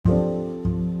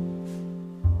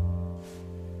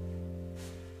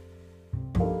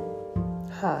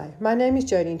Hi, my name is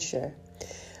Jodine Scher.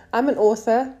 I'm an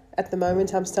author. At the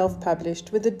moment, I'm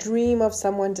self-published with the dream of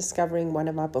someone discovering one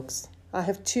of my books. I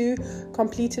have 2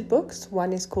 completed books.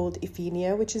 One is called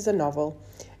Ephenia, which is a novel,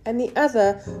 and the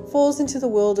other falls into the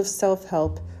world of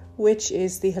self-help, which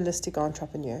is The Holistic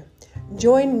Entrepreneur.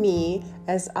 Join me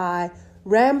as I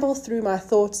ramble through my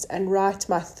thoughts and write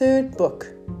my 3rd book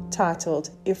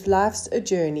titled, If Life's a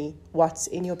Journey, What's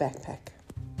in Your Backpack?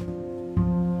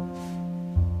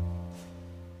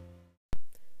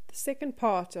 The second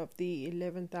part of the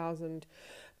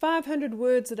 11,500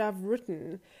 words that I've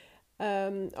written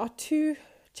are 2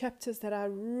 chapters that I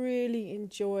really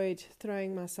enjoyed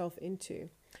throwing myself into.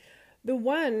 The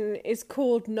one is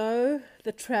called Know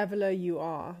the Traveler You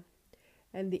Are,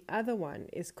 and the other one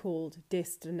is called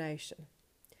Destination.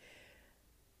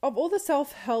 Of all the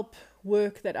self-help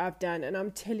work that I've done, and I'm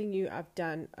telling you I've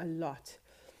done a lot,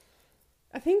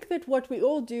 I think that what we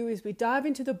all do is we dive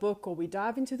into the book or we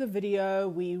dive into the video,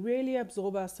 we really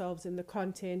absorb ourselves in the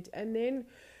content, and then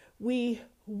we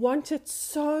want it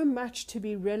so much to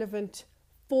be relevant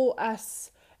for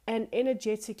us and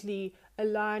energetically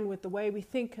align with the way we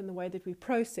think and the way that we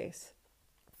process.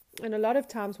 And a lot of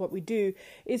times what we do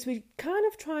is we kind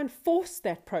of try and force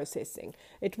that processing.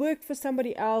 It worked for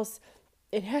somebody else.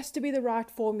 It has to be the right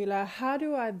formula. How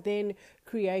do I then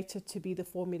create it to be the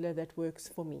formula that works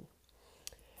for me?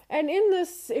 And in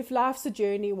this, If Life's a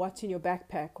Journey, What's in Your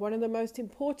Backpack, one of the most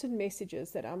important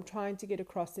messages that I'm trying to get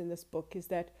across in this book is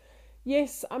that,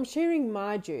 yes, I'm sharing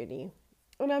my journey,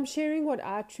 and I'm sharing what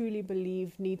I truly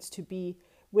believe needs to be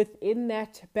within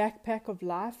that backpack of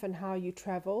life and how you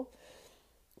travel.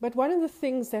 But one of the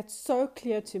things that's so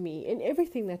clear to me in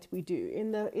everything that we do,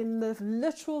 in the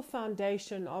literal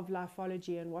foundation of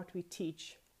Lifeology and what we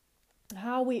teach,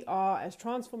 how we are as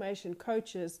transformation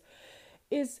coaches,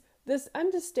 is this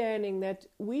understanding that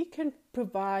we can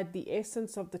provide the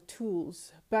essence of the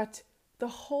tools, but the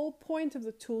whole point of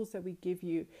the tools that we give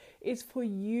you is for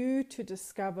you to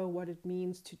discover what it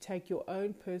means to take your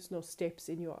own personal steps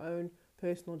in your own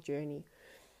personal journey.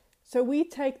 So we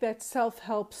take that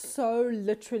self-help so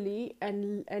literally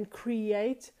and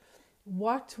create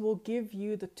what will give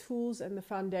you the tools and the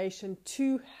foundation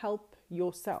to help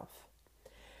yourself.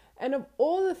 And of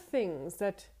all the things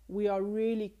that we are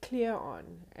really clear on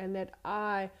and that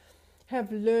I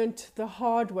have learnt the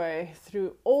hard way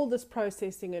through all this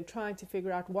processing and trying to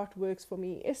figure out what works for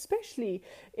me, especially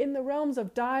in the realms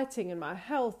of dieting and my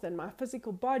health and my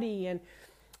physical body, and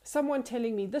someone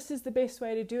telling me this is the best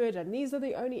way to do it and these are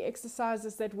the only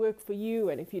exercises that work for you,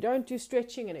 and if you don't do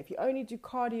stretching and if you only do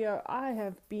cardio, I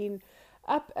have been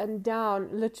up and down,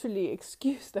 literally,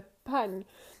 excuse the pun,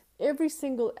 every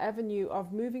single avenue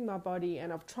of moving my body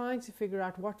and of trying to figure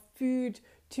out what food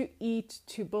to eat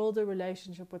to build a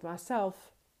relationship with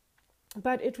myself.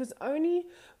 But it was only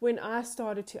when I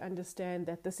started to understand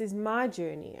that this is my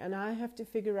journey and I have to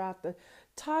figure out the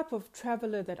type of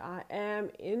traveler that I am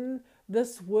in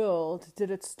this world did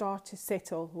it start to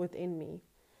settle within me.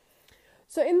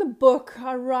 So in the book,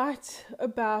 I write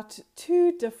about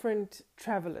 2 different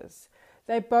travelers.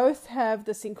 They both have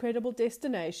this incredible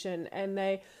destination and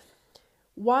they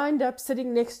wind up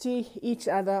sitting next to each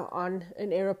other on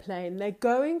an aeroplane. They're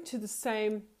going to the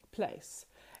same place.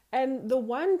 And the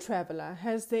one traveler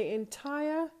has their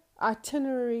entire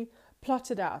itinerary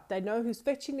plotted out. They know who's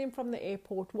fetching them from the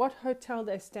airport, what hotel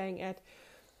they're staying at.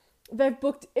 They've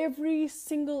booked every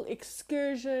single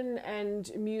excursion and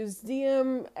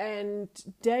museum and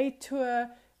day tour.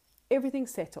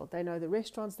 Everything's settled. They know the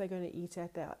restaurants they're going to eat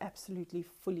at. They are absolutely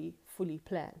fully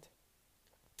planned.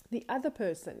 The other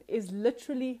person is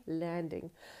literally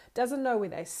landing, doesn't know where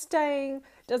they're staying,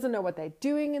 doesn't know what they're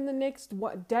doing in the next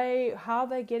day, how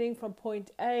they're getting from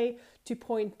point A to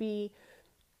point B.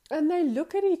 And they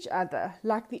look at each other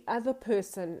like the other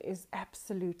person is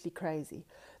absolutely crazy.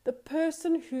 The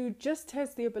person who just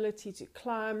has the ability to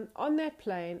climb on that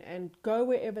plane and go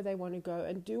wherever they want to go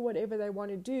and do whatever they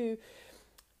want to do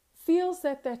feels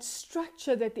that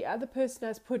structure that the other person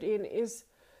has put in is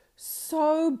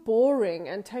so boring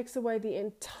and takes away the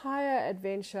entire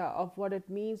adventure of what it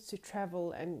means to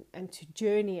travel and to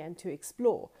journey and to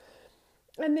explore.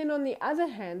 And then on the other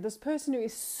hand, this person who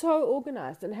is so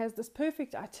organized and has this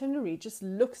perfect itinerary just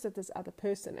looks at this other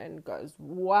person and goes,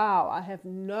 wow, I have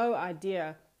no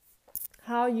idea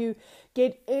how you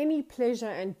get any pleasure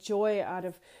and joy out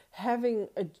of having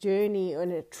a journey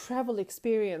and a travel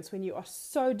experience when you are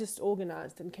so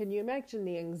disorganized. And can you imagine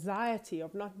the anxiety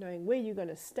of not knowing where you're going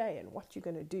to stay and what you're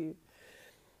going to do?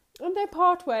 And they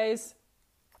part ways.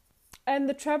 And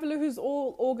the traveler who's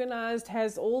all organized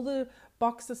has all the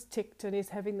boxes ticked and is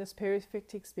having this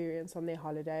perfect experience on their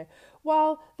holiday,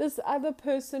 while this other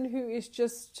person who is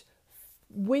just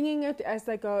winging it as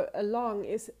they go along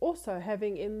is also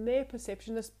having, in their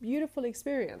perception, this beautiful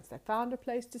experience. They found a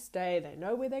place to stay, they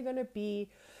know where they're going to be.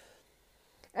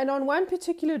 And on one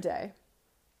particular day,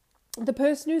 the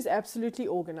person who's absolutely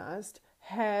organized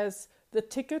has the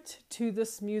ticket to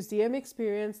this museum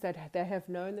experience that they have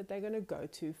known that they're going to go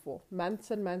to for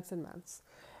months and months and months.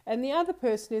 And the other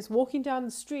person is walking down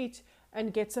the street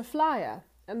and gets a flyer.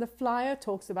 And the flyer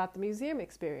talks about the museum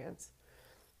experience.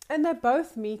 And they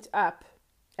both meet up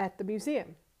at the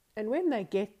museum. And when they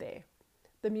get there,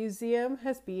 the museum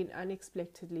has been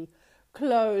unexpectedly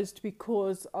closed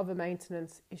because of a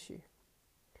maintenance issue.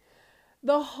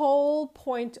 The whole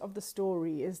point of the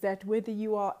story is that whether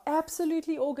you are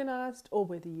absolutely organized or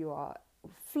whether you are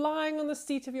flying on the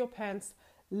seat of your pants,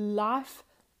 life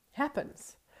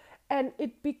happens. And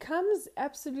it becomes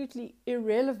absolutely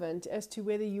irrelevant as to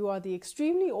whether you are the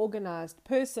extremely organized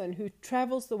person who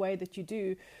travels the way that you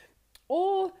do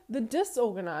or the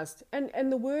disorganized.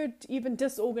 And the word even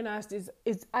disorganized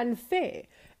is unfair.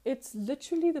 It's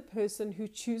literally the person who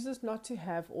chooses not to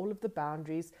have all of the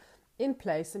boundaries in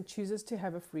place and chooses to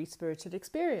have a free-spirited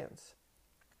experience.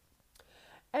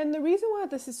 And the reason why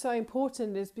this is so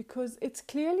important is because it's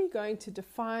clearly going to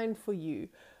define for you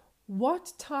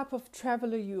what type of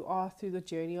traveler you are through the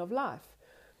journey of life.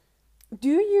 Do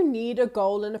you need a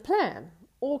goal and a plan?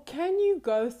 Or can you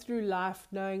go through life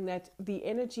knowing that the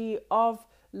energy of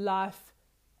life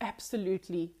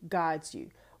absolutely guides you?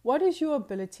 What is your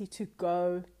ability to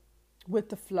go with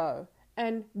the flow?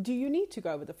 And do you need to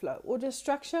go with the flow? Or does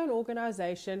structure and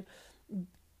organization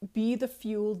be the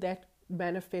fuel that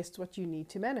manifests what you need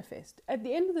to manifest? At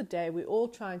the end of the day, we're all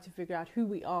trying to figure out who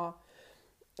we are.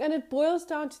 And it boils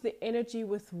down to the energy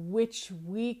with which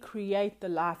we create the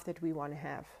life that we want to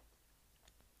have.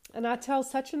 And I tell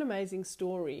such an amazing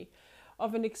story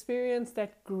of an experience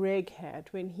that Greg had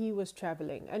when he was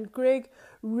traveling. And Greg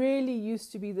really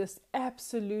used to be this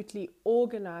absolutely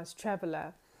organized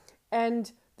traveler.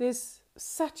 And there's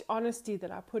such honesty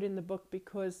that I put in the book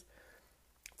because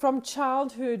from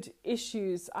childhood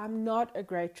issues, I'm not a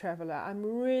great traveler. I'm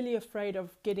really afraid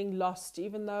of getting lost,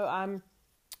 even though I'm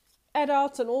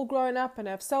adult and all grown up and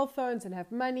have cell phones and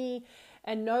have money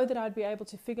and know that I'd be able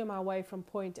to figure my way from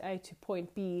point A to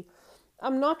point B.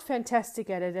 I'm not fantastic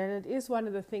at it, and it is one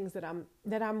of the things that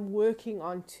I'm working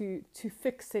on to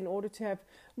fix in order to have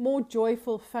more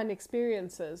joyful, fun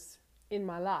experiences in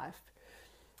my life.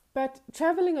 But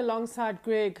traveling alongside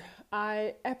Greg,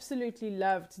 I absolutely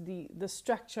loved the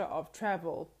structure of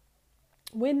travel.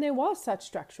 When there was such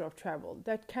structure of travel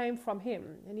that came from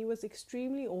him, and he was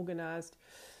extremely organized,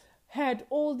 had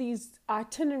all these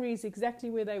itineraries exactly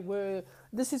where they were.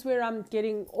 This is where I'm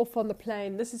getting off on the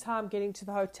plane. This is how I'm getting to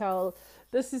the hotel.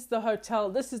 This is the hotel.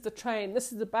 This is the train.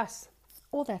 This is the bus.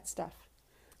 All that stuff.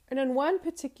 And on one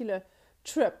particular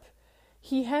trip,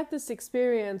 he had this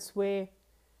experience where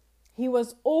he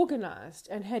was organized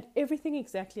and had everything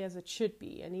exactly as it should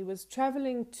be. And he was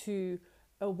traveling to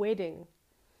a wedding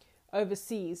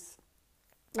overseas.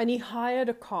 And he hired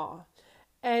a car.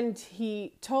 And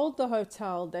he told the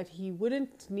hotel that he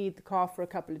wouldn't need the car for a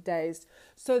couple of days.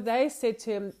 So they said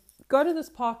to him, go to this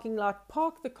parking lot,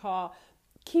 park the car,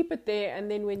 keep it there,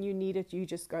 and then when you need it, you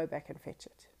just go back and fetch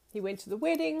it. He went to the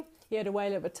wedding. He had a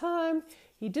whale of a time.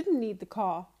 He didn't need the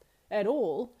car at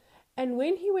all. And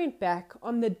when he went back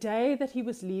on the day that he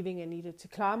was leaving and needed to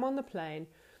climb on the plane,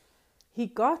 he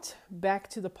got back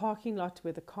to the parking lot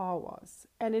where the car was,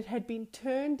 and it had been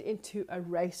turned into a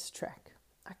racetrack.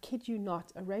 I kid you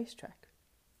not, a racetrack.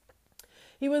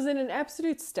 He was in an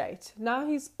absolute state. Now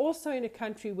he's also in a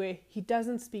country where he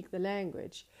doesn't speak the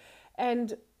language.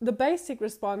 And the basic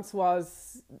response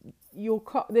was,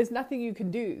 there's nothing you can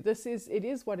do. It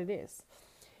is what it is.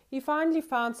 He finally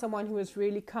found someone who was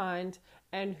really kind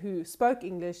and who spoke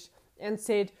English and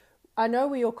said, I know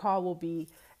where your car will be,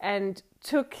 and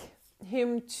took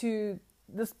him to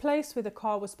this place where the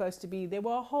car was supposed to be. There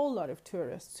were a whole lot of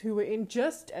tourists who were in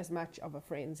just as much of a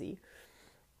frenzy.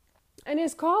 And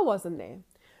his car wasn't there.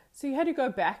 So he had to go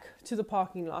back to the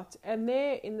parking lot, and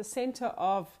there in the center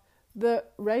of the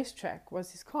racetrack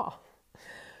was his car.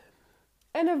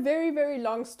 And a very, very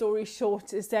long story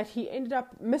short is that he ended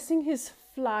up missing his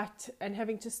flight and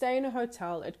having to stay in a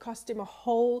hotel. It cost him a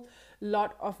whole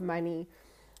lot of money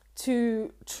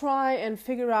to try and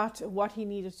figure out what he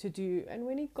needed to do. And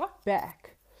when he got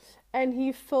back and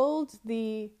he filled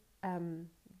the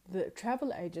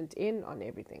travel agent in on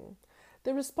everything,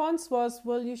 the response was,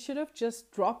 well, you should have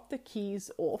just dropped the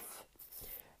keys off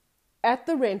at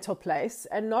the rental place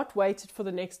and not waited for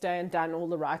the next day and done all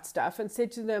the right stuff and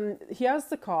said to them, here's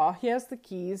the car, here's the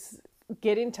keys,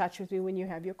 get in touch with me when you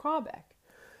have your car back.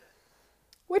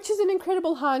 Which is an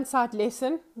incredible hindsight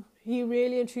lesson. He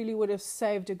really and truly would have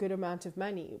saved a good amount of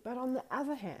money. But on the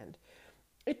other hand,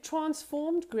 it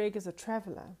transformed Greg as a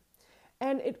traveler.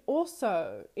 And it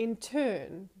also, in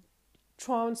turn,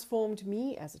 transformed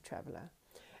me as a traveler.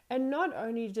 And not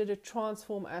only did it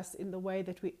transform us in the way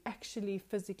that we actually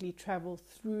physically travel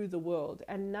through the world,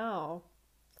 and now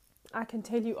I can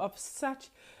tell you of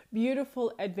such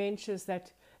beautiful adventures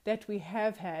that we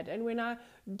have had. And when I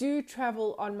do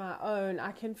travel on my own,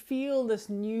 I can feel this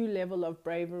new level of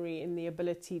bravery in the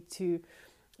ability to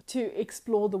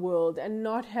explore the world and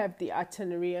not have the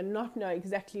itinerary and not know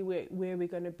exactly where we're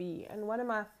going to be. And one of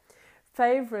my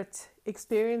favorite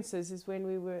experiences is when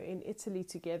we were in Italy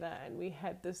together and we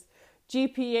had this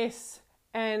GPS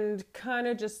and kind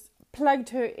of just plugged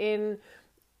her in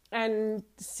and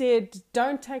said,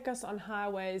 don't take us on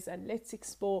highways and let's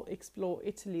explore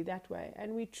Italy that way.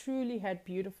 And we truly had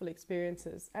beautiful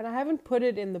experiences. And I haven't put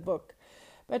it in the book,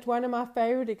 but one of my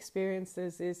favorite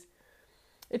experiences is,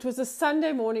 it was a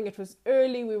Sunday morning, it was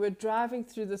early, we were driving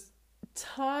through this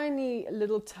tiny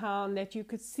little town that you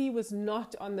could see was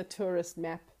not on the tourist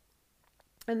map.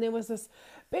 And there was this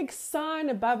big sign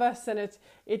above us, and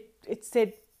it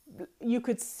said, you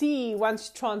could see, once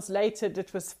translated,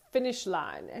 it was finish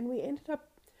line. And we ended up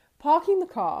parking the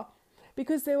car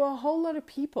because there were a whole lot of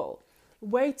people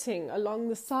waiting along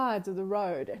the sides of the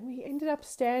road, and we ended up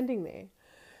standing there.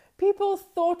 People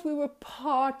thought we were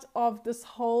part of this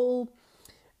whole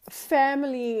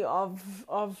family of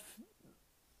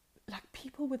like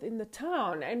people within the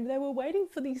town, and they were waiting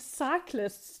for these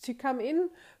cyclists to come in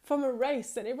from a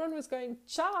race, and everyone was going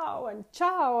ciao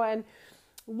and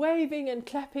waving and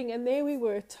clapping, and there we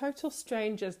were, total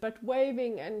strangers, but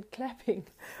waving and clapping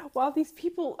while these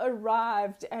people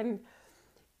arrived. And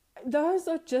those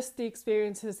are just the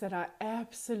experiences that I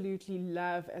absolutely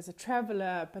love as a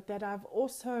traveler, but that I've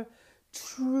also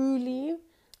truly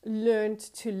learned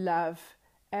to love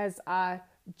as I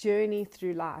journey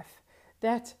through life.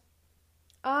 That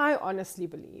I honestly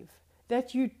believe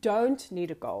that you don't need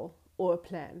a goal or a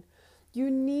plan. You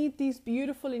need these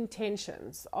beautiful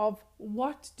intentions of,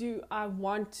 what do I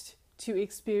want to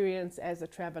experience as a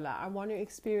traveler? I want to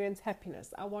experience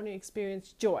happiness. I want to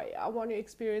experience joy. I want to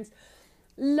experience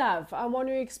love. I want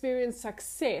to experience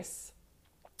success.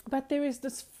 But there is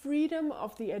this freedom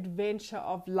of the adventure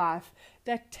of life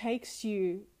that takes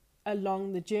you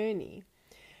along the journey.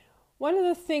 One of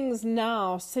the things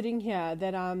now sitting here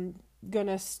that I'm going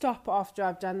to stop after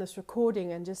I've done this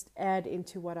recording and just add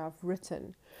into what I've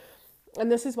written,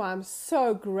 and this is why I'm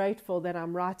so grateful that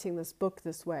I'm writing this book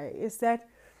this way, is that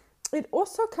it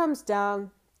also comes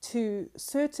down to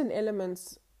certain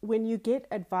elements when you get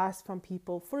advice from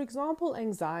people. For example,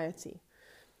 anxiety.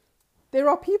 There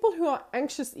are people who are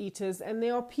anxious eaters, and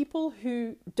there are people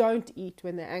who don't eat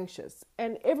when they're anxious,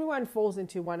 and everyone falls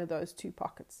into one of those two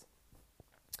pockets.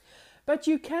 But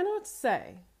you cannot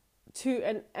say to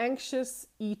an anxious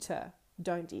eater,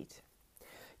 don't eat.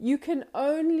 You can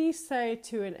only say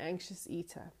to an anxious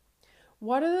eater,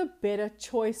 what are the better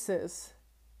choices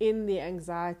in the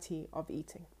anxiety of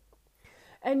eating?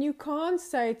 And you can't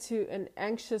say to an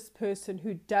anxious person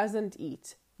who doesn't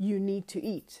eat, you need to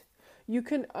eat. You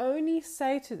can only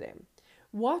say to them,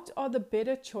 what are the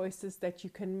better choices that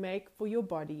you can make for your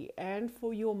body and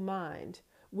for your mind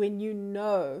when you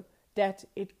know that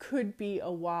it could be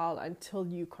a while until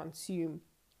you consume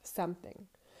something?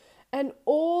 And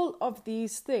all of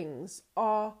these things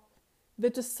are the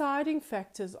deciding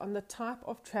factors on the type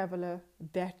of traveler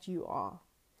that you are.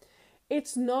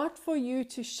 It's not for you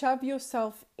to shove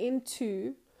yourself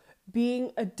into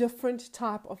being a different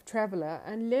type of traveler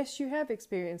unless you have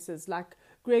experiences like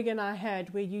Greg and I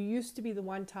had, where you used to be the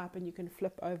one type and you can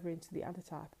flip over into the other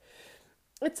type.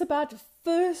 It's about,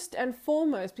 first and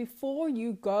foremost, before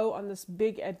you go on this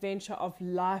big adventure of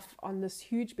life on this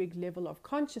huge big level of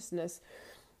consciousness,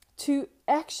 to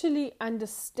actually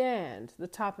understand the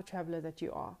type of traveler that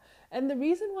you are. And the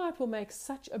reason why it will make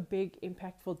such a big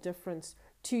impactful difference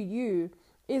to you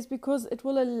is because it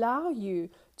will allow you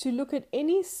to look at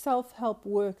any self-help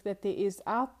work that there is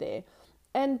out there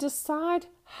and decide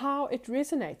how it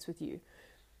resonates with you.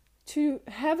 To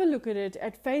have a look at it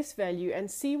at face value and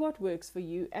see what works for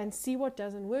you and see what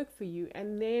doesn't work for you,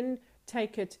 and then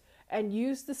take it and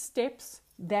use the steps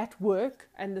that work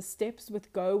and the steps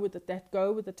that go with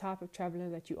the type of traveler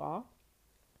that you are.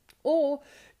 Or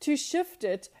to shift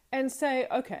it and say,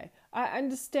 okay, I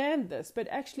understand this, but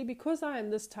actually because I am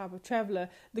this type of traveler,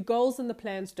 the goals and the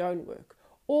plans don't work.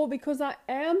 or because I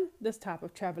am this type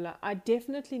of traveler, I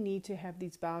definitely need to have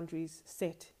these boundaries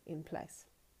set in place.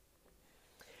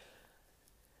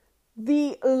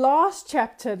 The last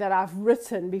chapter that I've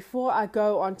written before I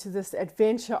go on to this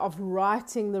adventure of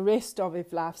writing the rest of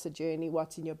If Life's a Journey,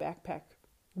 What's in Your Backpack,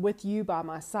 with you by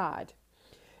my side,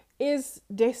 is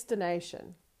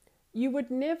destination. You would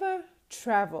never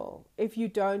travel if you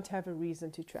don't have a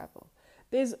reason to travel.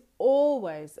 There's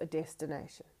always a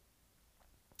destination.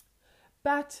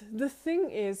 But the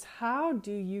thing is, how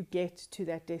do you get to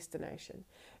that destination?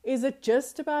 Is it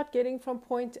just about getting from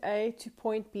point A to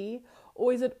point B,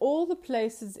 or is it all the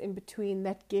places in between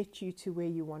that get you to where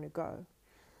you want to go?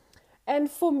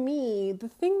 And for me, the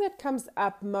thing that comes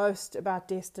up most about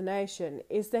destination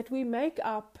is that we make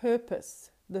our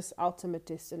purpose this ultimate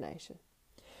destination.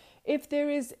 If there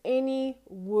is any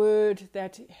word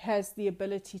that has the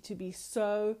ability to be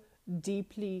so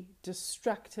deeply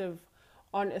destructive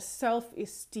on a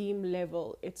self-esteem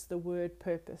level, it's the word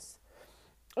purpose.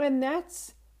 And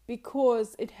that's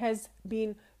because it has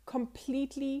been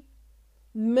completely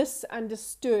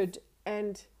misunderstood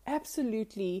and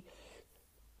absolutely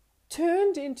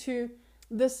turned into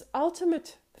this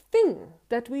ultimate thing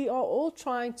that we are all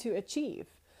trying to achieve.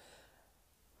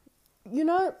 You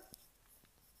know,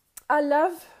 I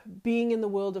love being in the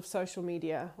world of social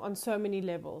media on so many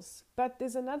levels, but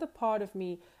there's another part of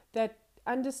me that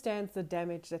understands the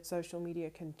damage that social media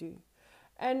can do.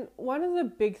 And one of the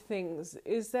big things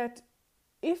is that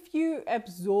if you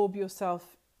absorb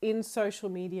yourself in social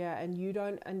media and you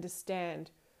don't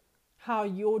understand how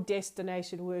your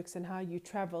destination works and how you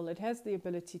travel, it has the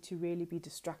ability to really be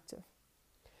destructive.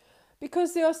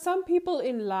 Because there are some people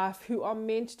in life who are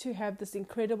meant to have this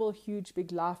incredible, huge,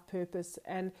 big life purpose,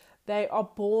 and they are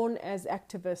born as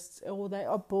activists, or they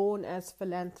are born as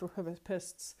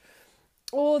philanthropists,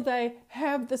 or they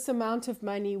have this amount of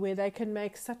money where they can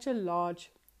make such a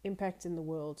large impact in the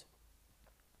world.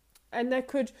 And they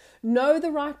could know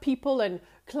the right people and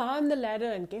climb the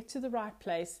ladder and get to the right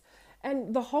place.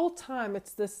 And the whole time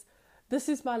it's this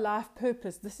is my life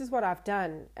purpose. This is what I've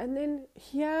done. And then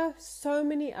here so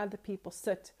many other people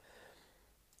sit.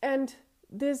 And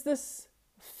there's this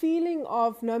feeling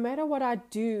of no matter what I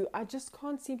do, I just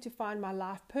can't seem to find my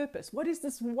life purpose. What is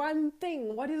this one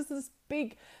thing? What is this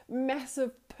big,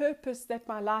 massive purpose that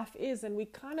my life is? And we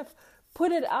kind of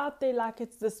put it out there like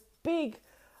it's this big,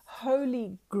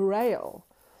 holy grail.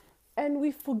 And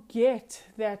we forget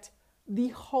that the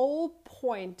whole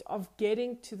point of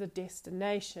getting to the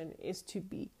destination is to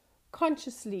be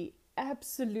consciously,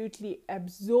 absolutely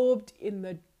absorbed in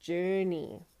the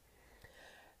journey.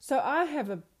 So I have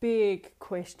a big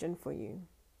question for you.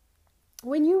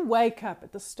 When you wake up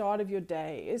at the start of your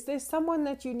day, is there someone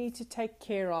that you need to take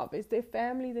care of? Is there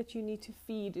family that you need to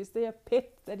feed? Is there a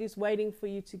pet that is waiting for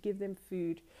you to give them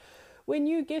food? When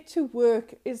you get to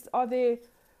work, are there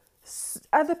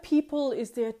other people?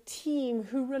 Is there a team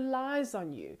who relies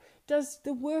on you? Does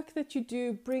the work that you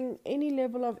do bring any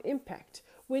level of impact?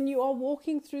 When you are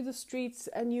walking through the streets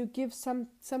and you give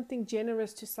something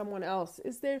generous to someone else,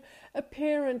 is there a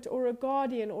parent or a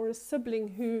guardian or a sibling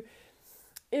who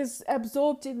is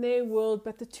absorbed in their world,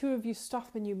 but the two of you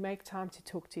stop and you make time to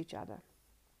talk to each other?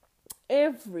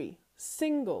 Every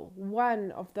single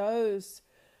one of those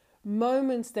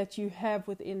moments that you have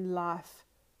within life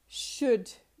should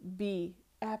be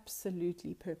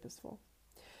absolutely purposeful.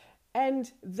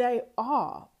 And they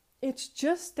are. It's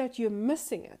just that you're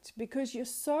missing it because you're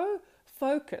so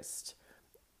focused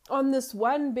on this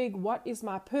one big what is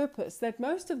my purpose that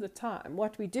most of the time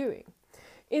what we're doing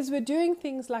is we're doing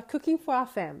things like cooking for our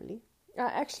family. I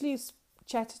actually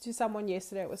chatted to someone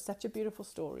yesterday. It was such a beautiful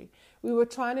story. We were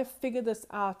trying to figure this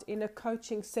out in a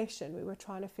coaching session. We were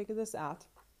trying to figure this out.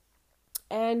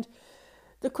 And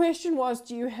the question was,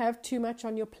 do you have too much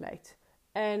on your plate?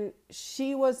 And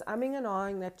she was umming and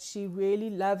ahhing that she really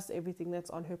loves everything that's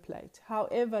on her plate.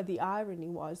 However, the irony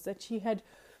was that she had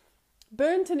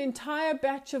burnt an entire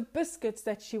batch of biscuits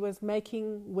that she was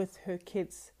making with her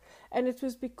kids. And it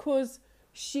was because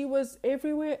she was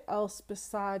everywhere else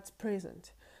besides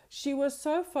present. She was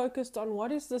so focused on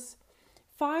what is this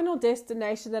final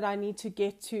destination that I need to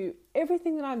get to?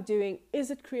 Everything that I'm doing,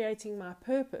 is it creating my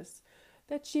purpose?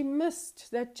 That she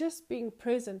missed that just being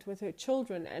present with her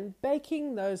children and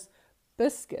baking those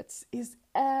biscuits is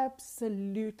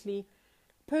absolutely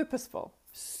purposeful.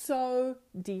 So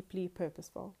deeply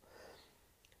purposeful.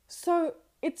 So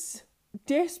it's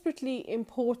desperately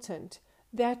important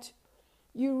that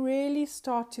you really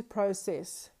start to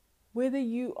process whether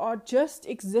you are just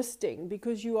existing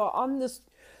because you are on this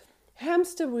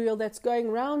hamster wheel that's going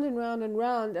round and round and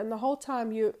round, and the whole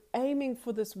time you're aiming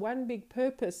for this one big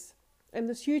purpose and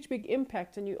this huge big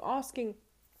impact, and you're asking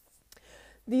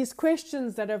these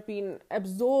questions that have been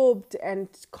absorbed and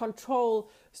control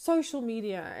social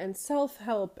media and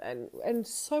self-help and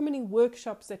so many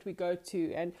workshops that we go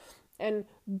to and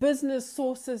business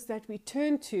sources that we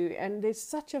turn to, and there's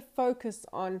such a focus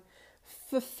on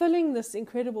fulfilling this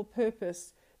incredible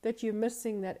purpose that you're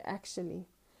missing that actually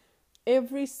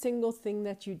every single thing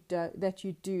that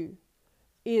you do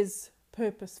is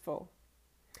purposeful.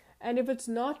 And if it's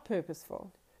not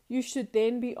purposeful, you should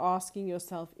then be asking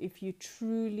yourself if you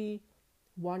truly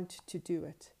want to do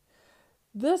it.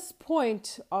 This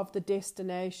point of the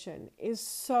destination is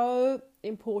so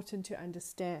important to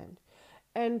understand.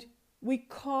 And we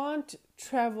can't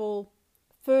travel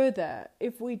further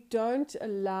if we don't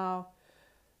allow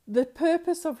the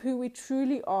purpose of who we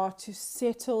truly are to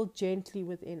settle gently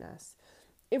within us.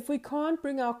 If we can't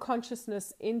bring our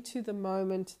consciousness into the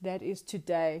moment that is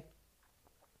today,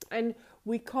 and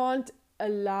we can't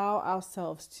allow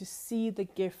ourselves to see the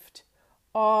gift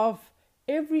of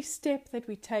every step that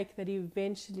we take that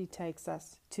eventually takes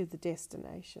us to the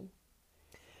destination.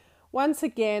 Once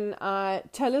again, I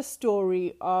tell a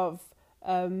story of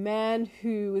a man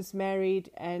who was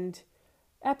married and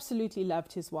absolutely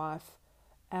loved his wife,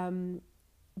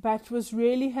 but was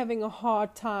really having a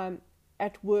hard time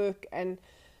at work. And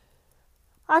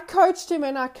I coached him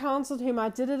and I counseled him. I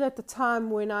did it at the time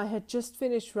when I had just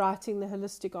finished writing The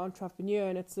Holistic Entrepreneur,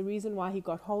 and it's the reason why he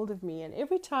got hold of me. And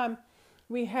every time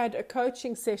we had a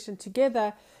coaching session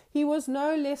together, he was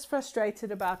no less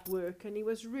frustrated about work, and he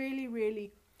was really,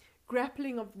 really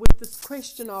grappling with this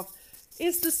question of,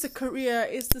 is this a career?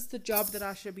 Is this the job that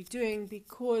I should be doing?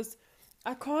 Because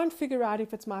I can't figure out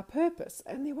if it's my purpose.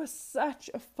 And there was such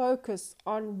a focus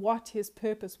on what his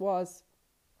purpose was.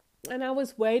 And I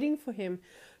was waiting for him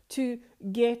to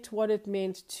get what it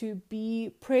meant to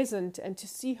be present and to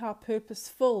see how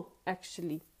purposeful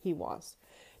actually he was.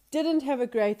 Didn't have a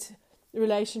great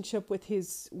relationship with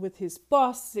his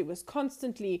boss. It was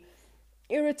constantly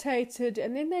irritated,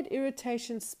 and then that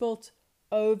irritation spilt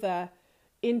over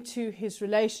into his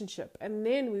relationship, and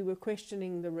then we were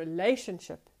questioning the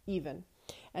relationship even.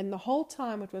 And the whole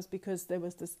time it was because there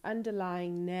was this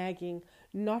underlying nagging,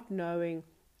 not knowing,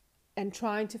 and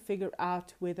trying to figure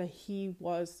out whether he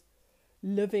was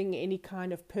living any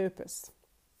kind of purpose.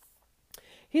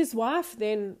 His wife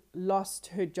then lost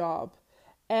her job,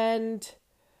 and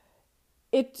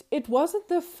it wasn't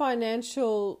the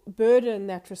financial burden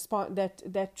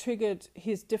that triggered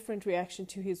his different reaction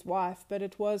to his wife, but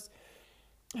it was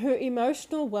her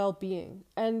emotional well-being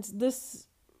and this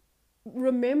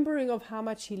remembering of how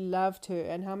much he loved her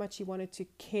and how much he wanted to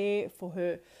care for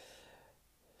her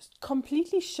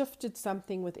completely shifted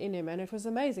something within him. And it was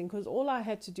amazing because all I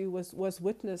had to do was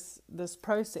witness this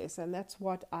process, and that's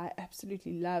what I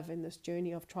absolutely love in this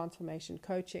journey of transformation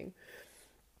coaching,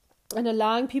 and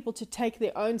allowing people to take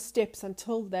their own steps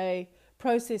until they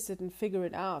process it and figure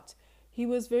it out. He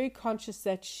was very conscious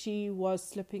that she was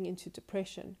slipping into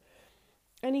depression,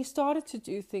 and he started to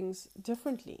do things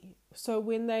differently. So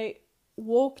when they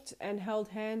walked and held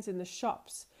hands in the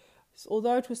shops,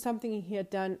 although it was something he had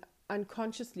done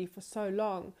unconsciously for so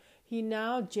long, he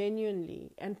now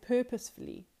genuinely and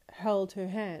purposefully held her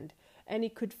hand, and he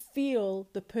could feel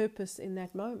the purpose in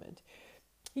that moment.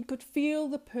 He could feel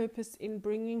the purpose in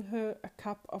bringing her a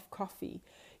cup of coffee.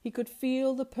 He could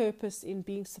feel the purpose in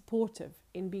being supportive,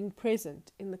 in being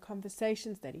present, in the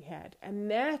conversations that he had. And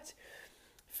that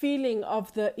feeling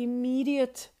of the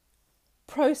immediate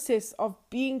process of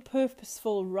being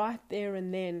purposeful right there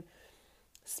and then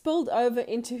spilled over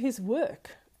into his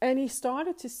work. And he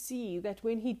started to see that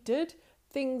when he did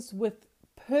things with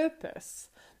purpose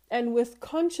and with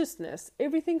consciousness,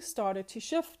 everything started to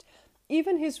shift.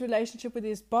 Even his relationship with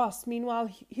his boss, meanwhile,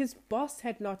 his boss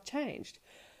had not changed.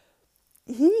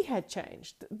 He had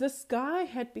changed. This guy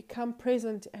had become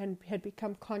present and had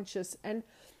become conscious and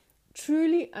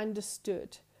truly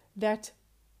understood that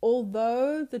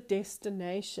although the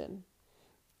destination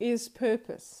is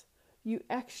purpose, you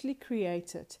actually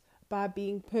create it by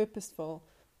being purposeful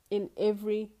in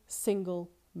every single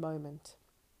moment.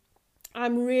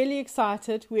 I'm really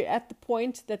excited. We're at the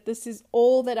point that this is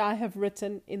all that I have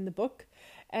written in the book,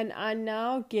 and I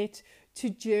now get to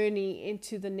journey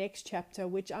into the next chapter,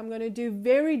 which I'm going to do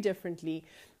very differently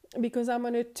because I'm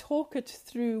going to talk it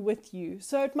through with you.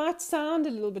 So it might sound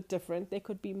a little bit different. There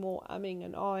could be more umming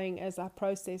and ahhing as I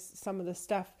process some of the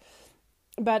stuff,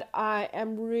 but I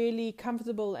am really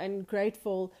comfortable and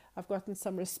grateful. I've gotten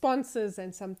some responses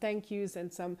and some thank yous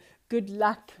and some good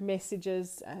luck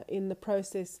messages in the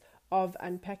process of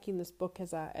unpacking this book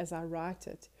as I write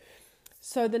it.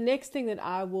 So the next thing that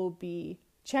I will be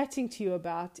chatting to you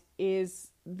about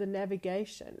is the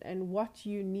navigation and what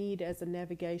you need as a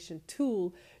navigation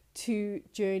tool to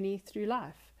journey through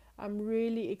life. I'm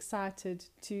really excited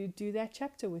to do that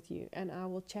chapter with you, and I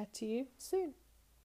will chat to you soon.